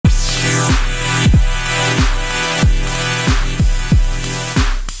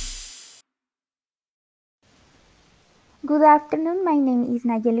Good afternoon, my name is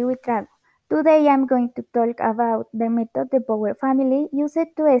Nayeli Buitrago. Today I'm going to talk about the method the Power family uses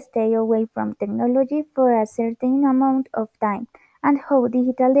to stay away from technology for a certain amount of time and how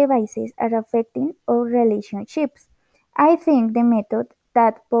digital devices are affecting our relationships. I think the method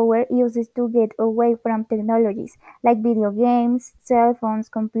that Power uses to get away from technologies like video games, cell phones,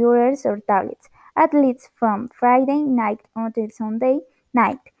 computers, or tablets, at least from Friday night until Sunday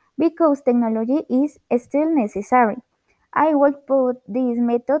night, because technology is still necessary. I will put this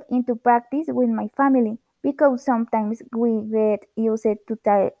method into practice with my family because sometimes we get used to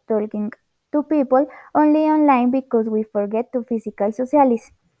talking to people only online because we forget to physical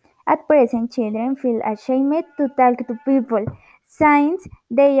socialize. At present, children feel ashamed to talk to people since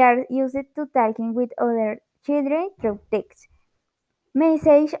they are used to talking with other children through text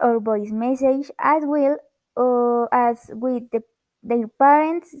message or voice message as well as with their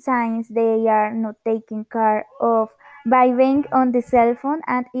parents since they are not taking care of by being on the cell phone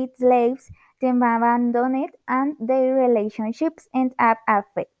and it leaves them abandoned and their relationships end up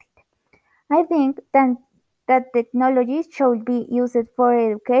affected. I think that technology should be used for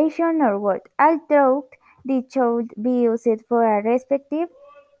education or work, although it should be used for a respective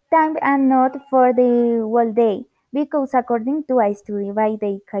time and not for the whole day, because according to a study by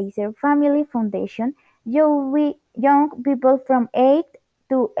the Kaiser Family Foundation, young people from 8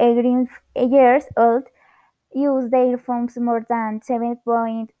 to 18 years old use their phones more than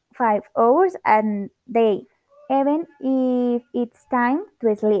 7.5 hours a day, even if it's time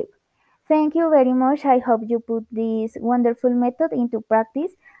to sleep. Thank you very much. I hope you put this wonderful method into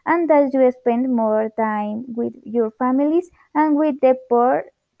practice and that you spend more time with your families and with the poor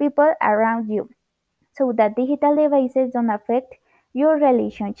people around you so that digital devices don't affect your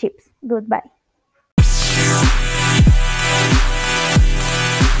relationships. Goodbye.